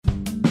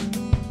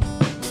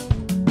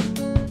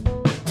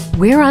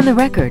We're on the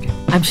record.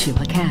 I'm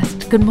Sheila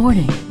Cast. Good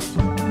morning.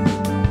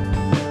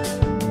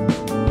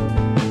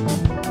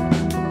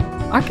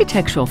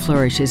 Architectural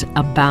flourishes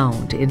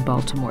abound in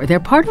Baltimore. They're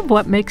part of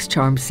what makes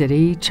Charm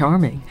City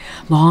charming.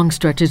 Long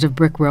stretches of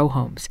brick row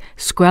homes,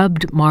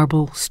 scrubbed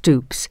marble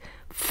stoops,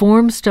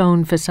 form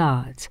stone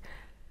facades.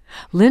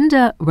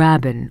 Linda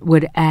Rabin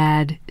would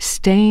add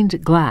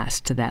stained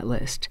glass to that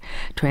list.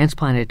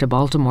 Transplanted to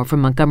Baltimore from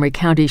Montgomery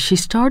County, she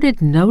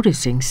started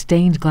noticing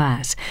stained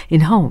glass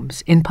in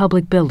homes, in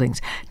public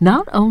buildings,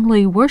 not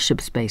only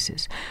worship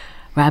spaces.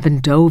 Rabin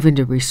dove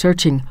into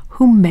researching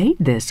who made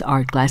this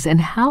art glass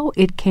and how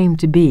it came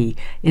to be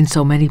in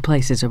so many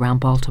places around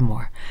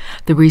Baltimore.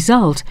 The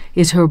result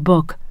is her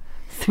book,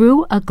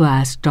 Through a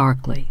Glass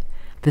Darkly,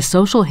 The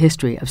Social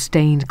History of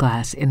Stained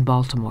Glass in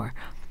Baltimore.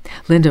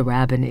 Linda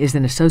Rabin is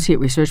an associate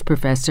research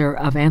professor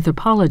of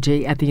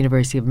anthropology at the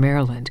University of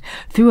Maryland.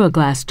 Through a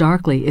Glass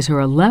Darkly is her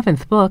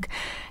 11th book,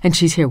 and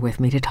she's here with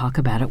me to talk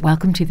about it.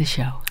 Welcome to the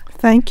show.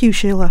 Thank you,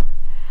 Sheila.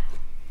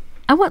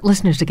 I want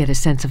listeners to get a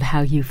sense of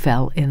how you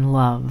fell in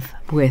love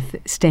with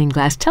stained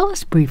glass. Tell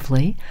us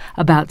briefly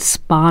about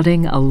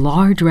spotting a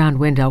large round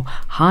window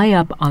high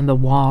up on the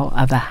wall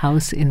of a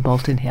house in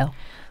Bolton Hill.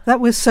 That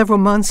was several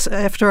months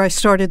after I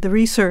started the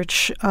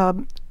research.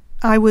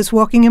 I was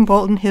walking in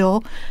Bolton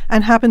Hill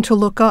and happened to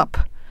look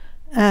up,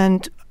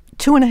 and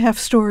 2.5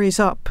 stories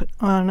up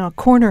on a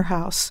corner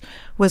house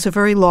was a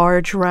very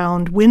large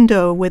round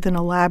window with an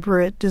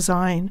elaborate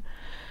design.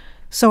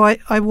 So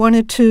I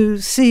wanted to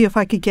see if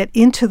I could get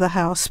into the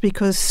house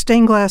because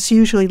stained glass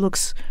usually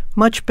looks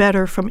much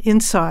better from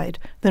inside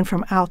than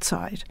from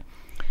outside.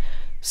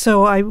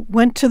 So I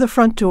went to the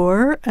front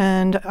door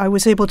and I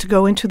was able to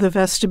go into the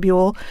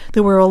vestibule.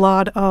 There were a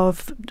lot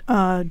of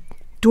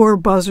door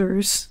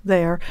buzzers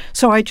there,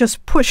 so I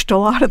just pushed a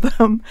lot of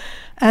them,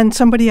 and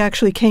somebody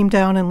actually came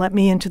down and let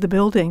me into the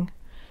building.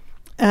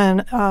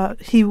 And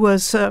he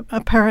was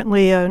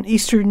apparently an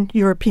Eastern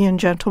European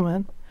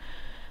gentleman.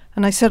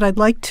 And I said, I'd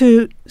like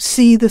to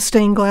see the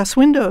stained glass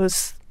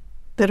windows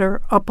that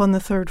are up on the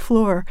 3rd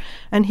floor.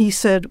 And he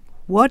said,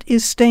 "What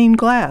is stained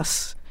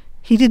glass?"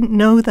 He didn't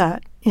know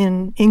that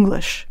in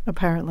English,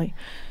 apparently.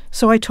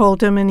 So I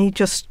told him, and he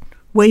just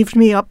waved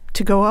me up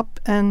to go up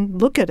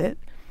and look at it.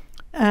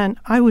 And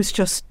I was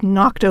just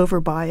knocked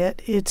over by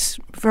it. It's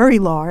very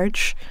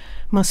large,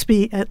 must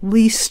be at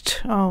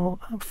least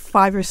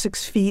 5 or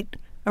 6 feet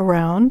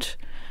around,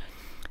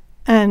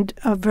 and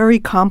a very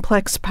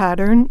complex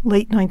pattern,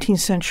 late 19th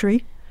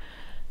century,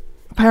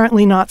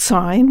 apparently not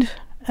signed,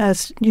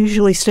 as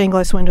usually stained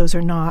glass windows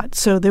are not.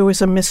 So there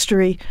was a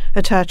mystery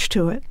attached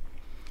to it.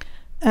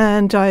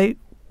 And I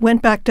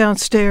went back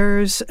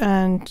downstairs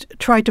and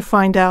tried to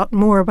find out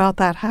more about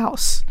that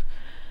house.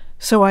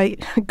 So I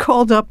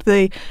called up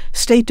the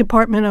State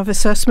Department of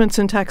Assessments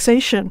and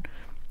Taxation,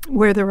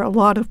 where there are a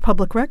lot of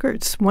public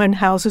records, when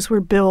houses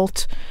were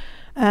built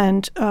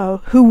and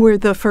who were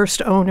the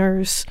first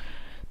owners.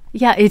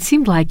 Yeah, it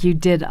seemed like you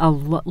did a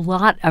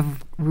lot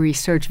of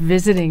research,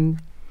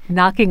 visiting,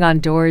 knocking on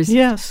doors,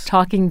 yes,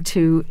 talking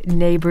to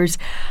neighbors.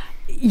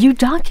 You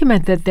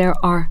document that there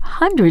are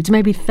hundreds,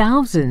 maybe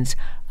thousands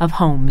of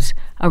homes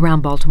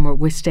around Baltimore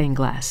with stained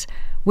glass.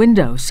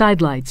 Windows,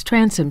 sidelights,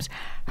 transoms.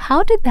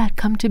 How did that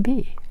come to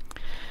be?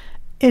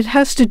 It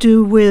has to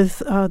do with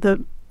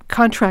the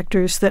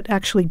contractors that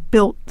actually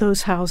built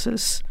those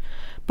houses.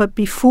 But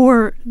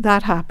before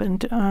that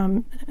happened,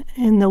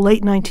 in the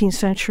late 19th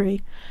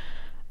century,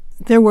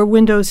 there were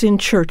windows in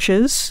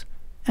churches,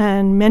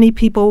 and many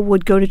people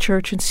would go to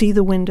church and see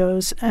the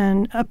windows,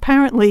 and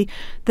apparently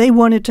they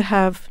wanted to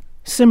have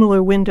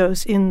similar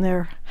windows in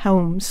their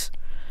homes.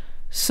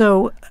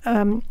 So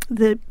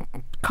the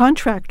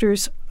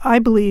contractors, I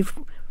believe,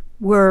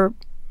 were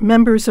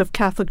members of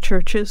Catholic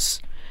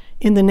churches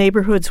in the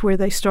neighborhoods where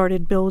they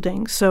started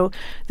building. So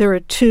there are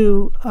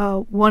two.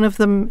 One of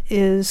them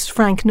is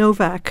Frank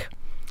Novak,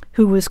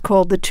 who was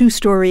called the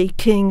 2-story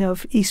king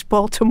of East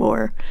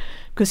Baltimore,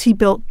 because he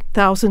built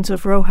thousands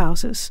of row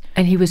houses.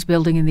 And he was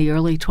building in the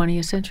early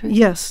 20th century?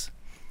 Yes.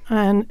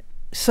 And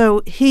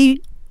so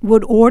he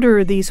would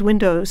order these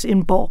windows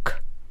in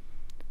bulk,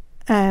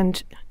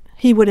 and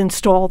he would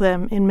install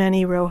them in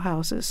many row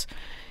houses.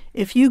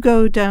 If you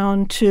go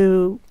down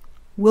to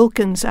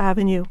Wilkins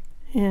Avenue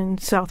in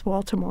South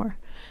Baltimore,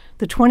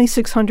 the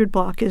 2600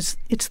 block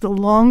it's the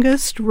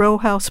longest row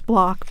house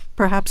block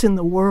perhaps in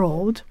the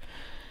world.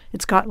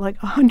 It's got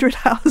like 100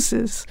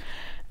 houses,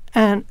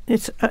 and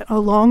it's a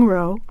long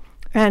row.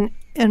 And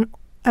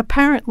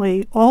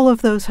apparently all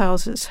of those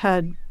houses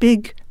had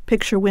big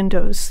picture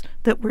windows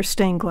that were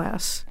stained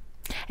glass.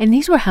 And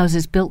these were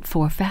houses built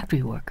for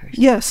factory workers?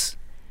 Yes,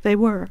 they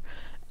were.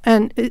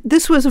 And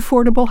this was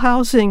affordable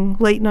housing,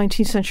 late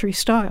 19th century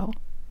style.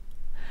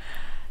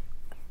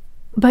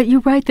 But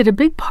you write that a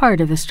big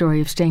part of the story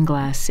of stained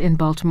glass in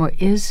Baltimore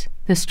is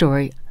the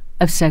story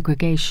of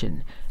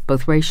segregation,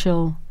 both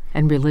racial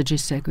and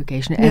religious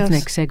segregation,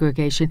 ethnic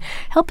segregation.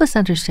 Help us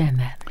understand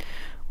that.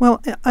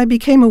 Well, I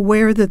became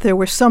aware that there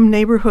were some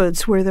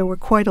neighborhoods where there were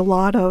quite a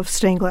lot of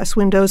stained glass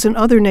windows and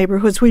other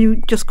neighborhoods where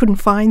you just couldn't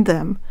find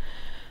them.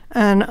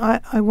 And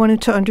I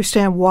wanted to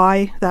understand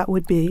why that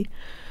would be.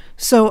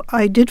 So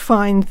I did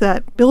find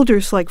that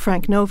builders like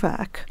Frank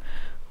Novak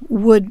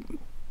would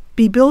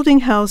be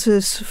building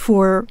houses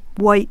for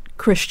white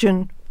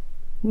Christian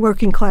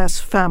working class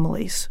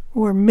families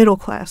or middle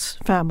class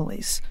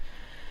families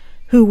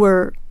who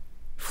were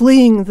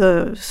fleeing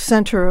the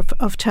center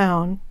of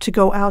town to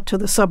go out to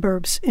the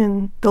suburbs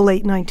in the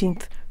late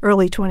 19th,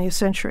 early 20th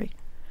century.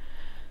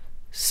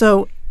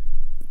 So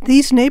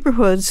these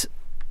neighborhoods,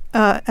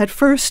 at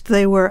first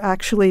they were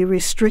actually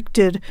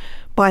restricted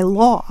by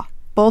law.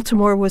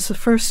 Baltimore was the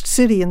first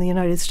city in the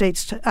United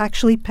States to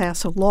actually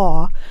pass a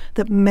law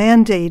that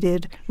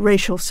mandated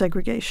racial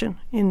segregation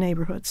in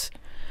neighborhoods.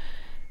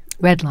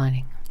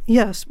 Redlining.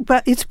 Yes,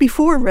 but it's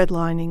before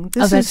redlining.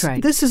 That's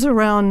right. This is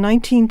around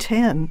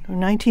 1910 or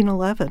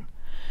 1911.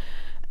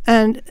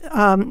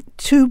 And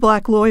two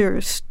black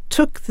lawyers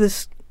took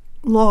this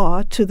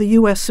law to the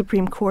U.S.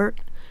 Supreme Court,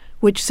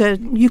 which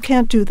said, you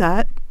can't do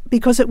that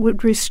because it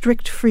would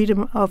restrict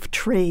freedom of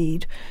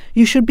trade.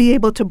 You should be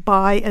able to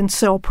buy and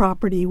sell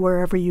property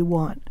wherever you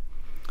want.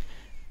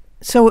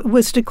 So it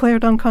was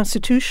declared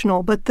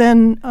unconstitutional, but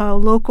then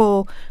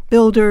local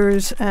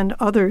builders and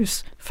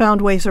others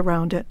found ways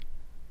around it.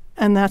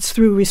 And that's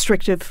through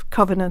restrictive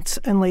covenants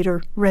and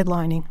later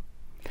redlining.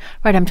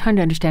 Right, I'm trying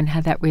to understand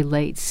how that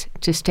relates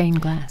to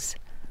stained glass.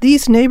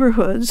 These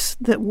neighborhoods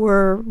that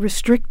were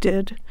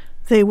restricted,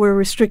 they were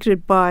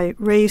restricted by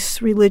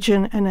race,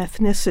 religion, and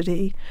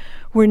ethnicity,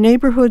 were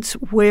neighborhoods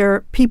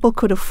where people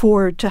could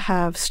afford to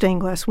have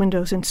stained glass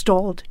windows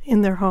installed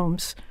in their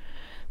homes.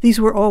 These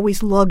were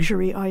always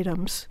luxury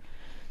items.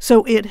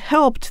 So it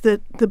helped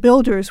that the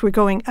builders were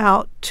going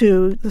out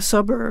to the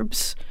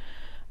suburbs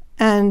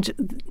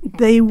and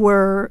they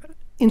were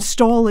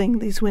installing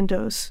these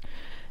windows.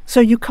 So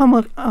you come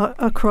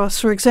across,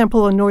 for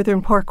example, on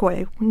Northern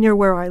Parkway, near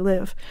where I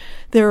live,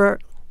 there are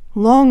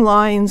long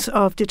lines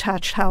of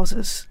detached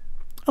houses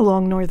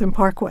along Northern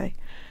Parkway,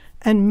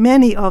 and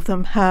many of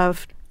them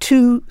have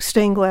two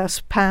stained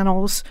glass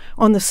panels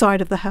on the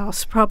side of the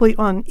house, probably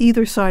on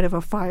either side of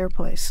a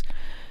fireplace.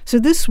 So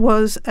this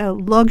was a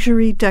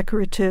luxury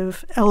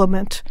decorative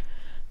element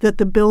that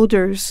the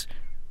builders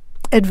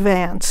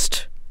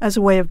advanced as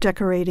a way of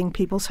decorating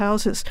people's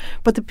houses.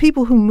 But the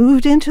people who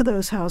moved into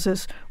those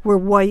houses were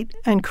white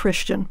and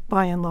Christian,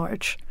 by and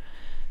large.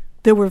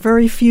 There were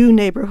very few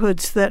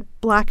neighborhoods that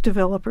black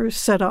developers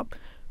set up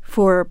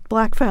for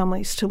black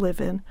families to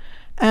live in,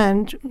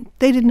 and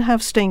they didn't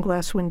have stained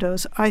glass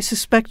windows, I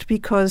suspect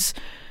because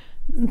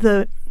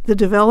the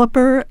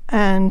developer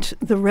and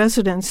the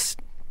residents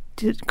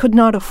could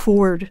not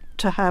afford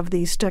to have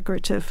these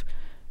decorative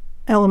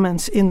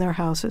elements in their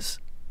houses.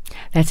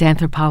 That's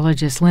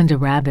anthropologist Linda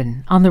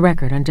Rabin on the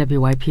record on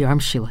WYPR. I'm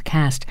Sheila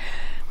Cast.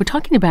 We're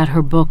talking about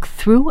her book,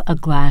 Through a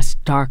Glass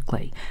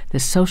Darkly, The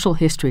Social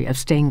History of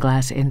Stained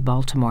Glass in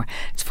Baltimore.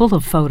 It's full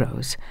of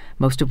photos,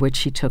 most of which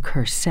she took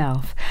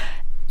herself.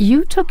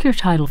 You took your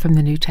title from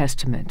the New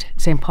Testament,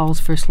 St.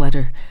 Paul's first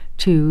letter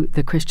to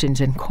the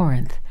Christians in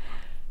Corinth.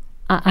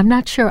 I'm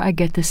not sure I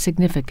get the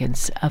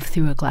significance of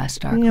Through a Glass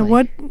Darkly. You know,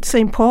 what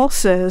St. Paul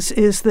says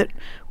is that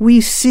we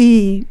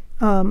see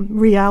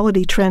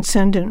reality,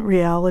 transcendent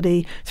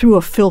reality, through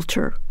a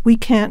filter. We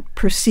can't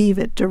perceive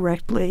it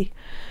directly.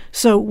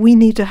 So we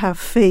need to have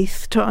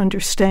faith to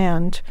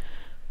understand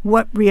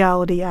what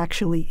reality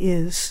actually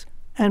is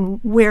and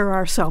where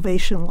our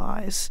salvation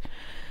lies.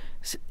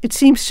 It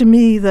seems to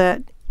me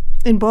that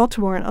in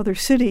Baltimore and other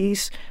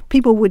cities,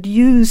 people would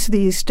use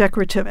these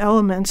decorative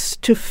elements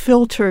to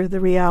filter the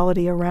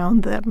reality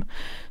around them.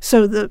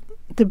 So the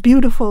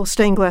beautiful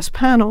stained glass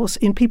panels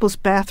in people's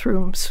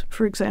bathrooms,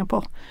 for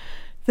example,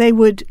 they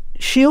would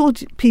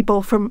shield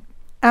people from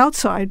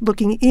outside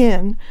looking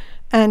in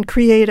and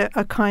create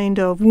a kind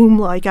of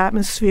womb-like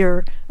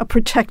atmosphere, a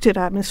protected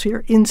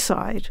atmosphere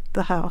inside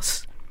the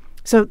house.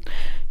 So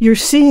you're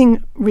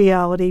seeing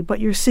reality, but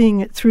you're seeing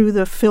it through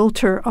the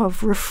filter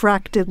of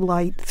refracted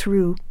light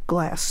through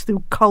glass,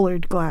 through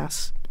colored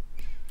glass.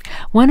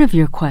 One of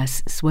your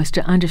quests was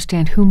to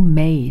understand who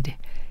made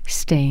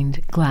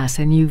stained glass,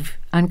 and you've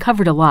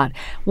uncovered a lot.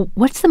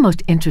 What's the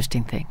most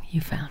interesting thing you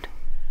found?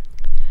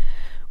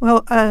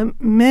 Well,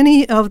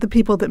 many of the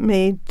people that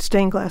made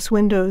stained glass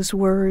windows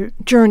were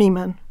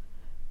journeymen,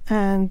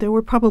 and there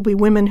were probably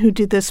women who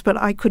did this,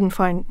 but I couldn't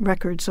find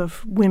records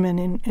of women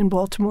in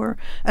Baltimore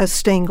as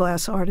stained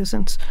glass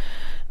artisans,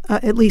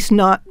 at least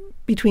not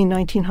between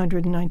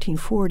 1900 and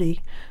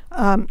 1940.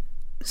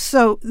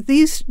 So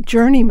these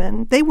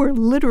journeymen, they were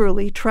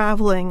literally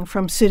traveling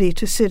from city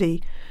to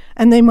city,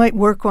 and they might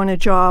work on a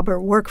job or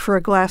work for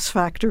a glass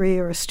factory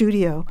or a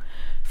studio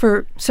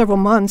for several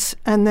months,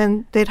 and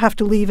then they'd have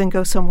to leave and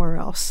go somewhere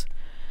else.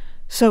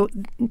 So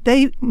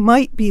they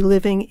might be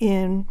living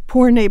in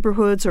poor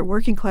neighborhoods or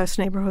working class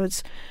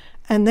neighborhoods,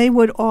 and they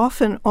would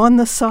often, on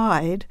the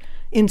side,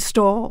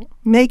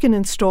 make and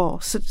install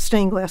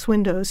stained glass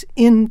windows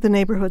in the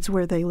neighborhoods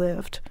where they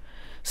lived.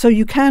 So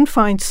you can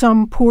find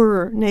some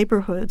poorer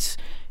neighborhoods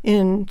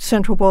in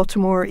central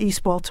Baltimore,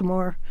 East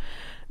Baltimore,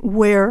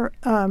 where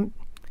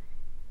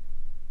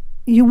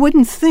you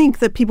wouldn't think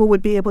that people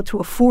would be able to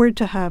afford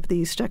to have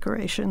these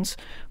decorations,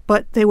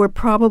 but they were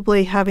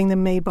probably having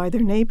them made by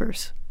their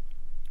neighbors.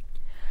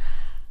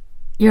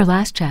 Your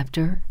last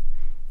chapter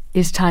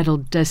is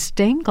titled, Does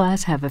Stained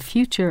Glass Have a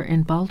Future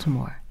in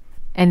Baltimore?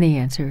 And the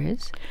answer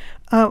is?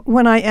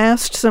 When I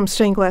asked some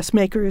stained glass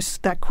makers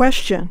that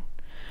question,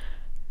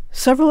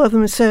 several of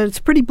them said it's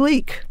pretty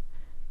bleak.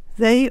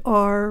 They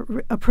are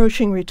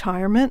approaching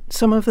retirement.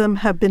 Some of them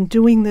have been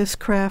doing this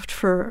craft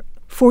for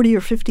 40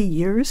 or 50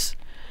 years,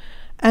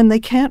 and they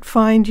can't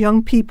find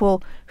young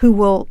people who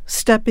will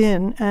step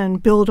in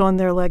and build on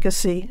their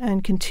legacy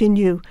and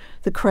continue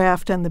the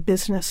craft and the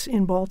business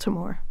in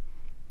Baltimore.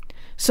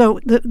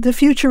 So the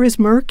future is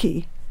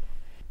murky.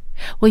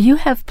 Well, you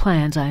have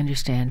plans, I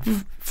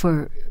understand,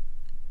 for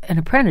an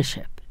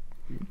apprenticeship.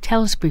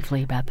 Tell us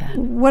briefly about that.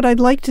 What I'd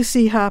like to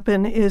see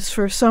happen is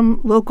for some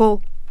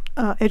local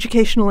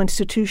educational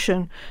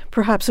institution,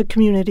 perhaps a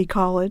community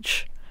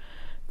college,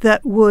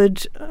 that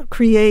would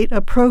create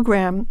a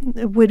program.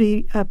 It would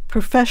be a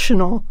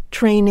professional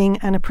training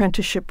and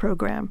apprenticeship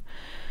program.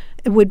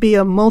 It would be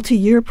a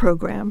multi-year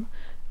program,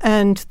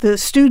 and the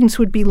students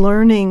would be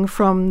learning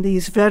from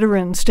these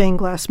veteran stained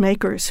glass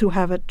makers who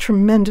have a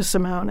tremendous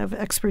amount of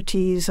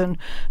expertise and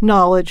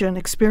knowledge and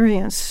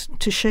experience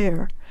to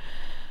share.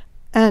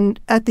 And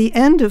at the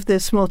end of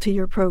this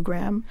multi-year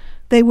program,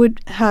 they would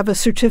have a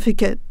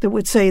certificate that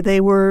would say they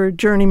were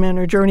journeymen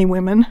or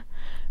journeywomen,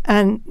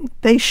 and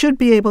they should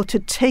be able to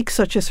take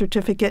such a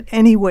certificate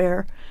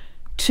anywhere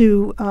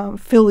to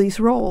fill these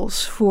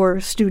roles for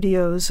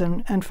studios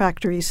and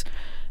factories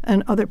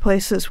and other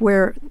places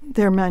where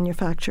they're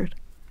manufactured.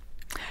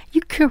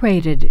 You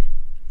curated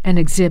an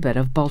exhibit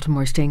of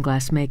Baltimore stained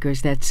glass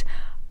makers that's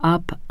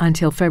up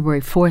until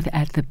February 4th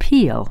at the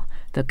Peel,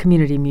 the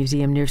community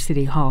museum near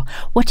City Hall.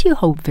 What do you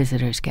hope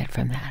visitors get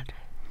from that?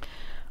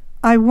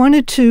 I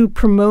wanted to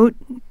promote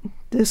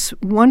this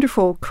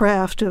wonderful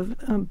craft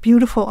of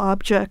beautiful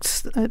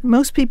objects that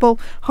most people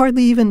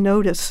hardly even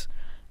notice,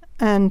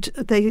 and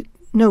they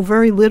know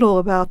very little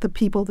about the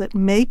people that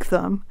make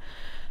them.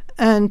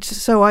 And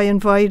so I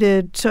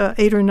invited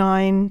 8 or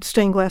 9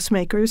 stained glass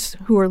makers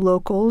who are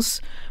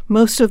locals.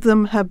 Most of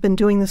them have been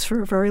doing this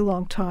for a very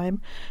long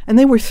time, and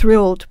they were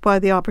thrilled by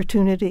the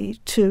opportunity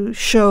to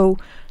show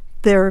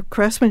their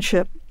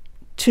craftsmanship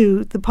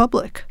to the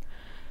public.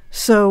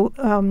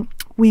 So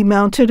we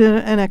mounted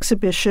an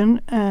exhibition,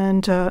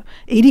 and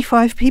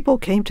 85 people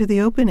came to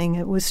the opening.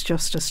 It was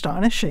just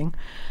astonishing,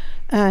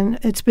 and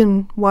it's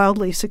been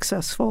wildly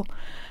successful.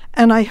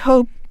 And I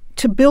hope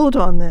to build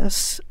on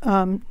this,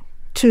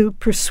 to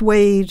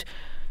persuade,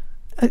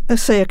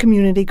 say, a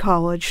community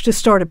college to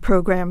start a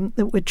program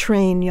that would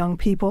train young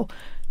people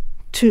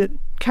to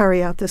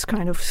carry out this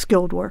kind of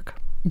skilled work.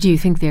 Do you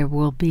think there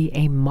will be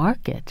a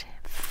market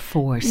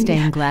for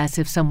stained glass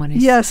if someone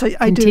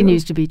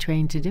continues to be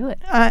trained to do it?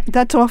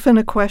 That's often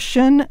a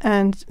question,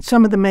 and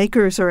some of the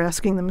makers are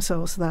asking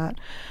themselves that.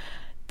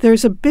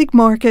 There's a big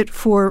market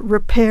for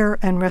repair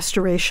and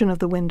restoration of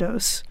the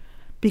windows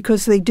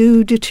because they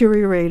do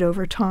deteriorate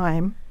over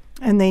time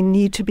and they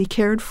need to be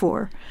cared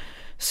for.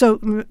 So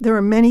there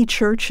are many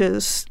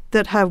churches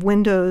that have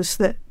windows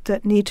that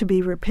need to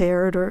be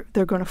repaired or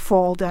they're going to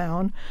fall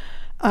down.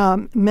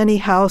 Many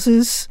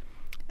houses,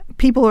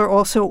 people are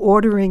also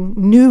ordering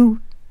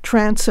new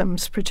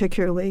transoms,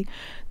 particularly,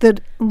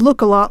 that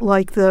look a lot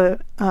like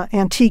the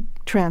antique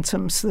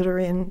transoms that are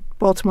in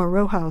Baltimore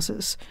row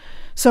houses.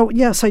 So,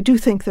 yes, I do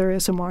think there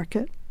is a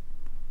market.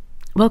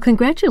 Well,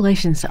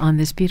 congratulations on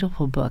this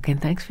beautiful book, and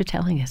thanks for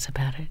telling us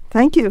about it.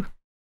 Thank you.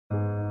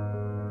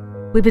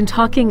 We've been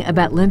talking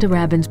about Linda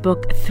Rabin's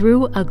book,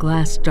 Through a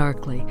Glass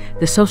Darkly,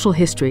 The Social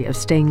History of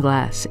Stained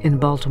Glass in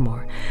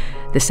Baltimore.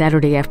 The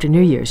Saturday after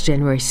New Year's,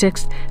 January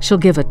 6th, she'll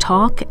give a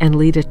talk and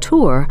lead a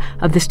tour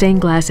of the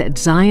stained glass at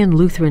Zion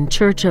Lutheran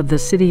Church of the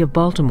City of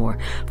Baltimore,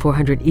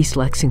 400 East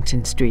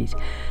Lexington Street,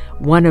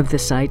 one of the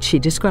sites she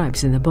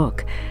describes in the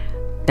book.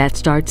 That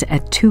starts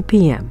at 2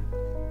 p.m.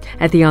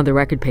 At the On the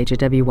Record page at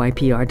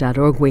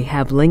WYPR.org, we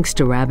have links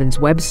to Rabin's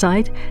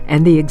website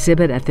and the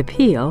exhibit at the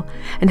Peel,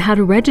 and how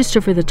to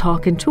register for the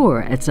talk and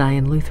tour at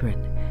Zion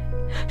Lutheran.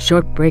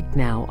 Short break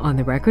now on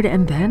the record,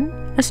 and then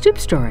a Stoop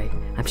Story.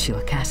 I'm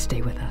Sheila Cass.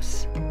 Stay with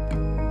us.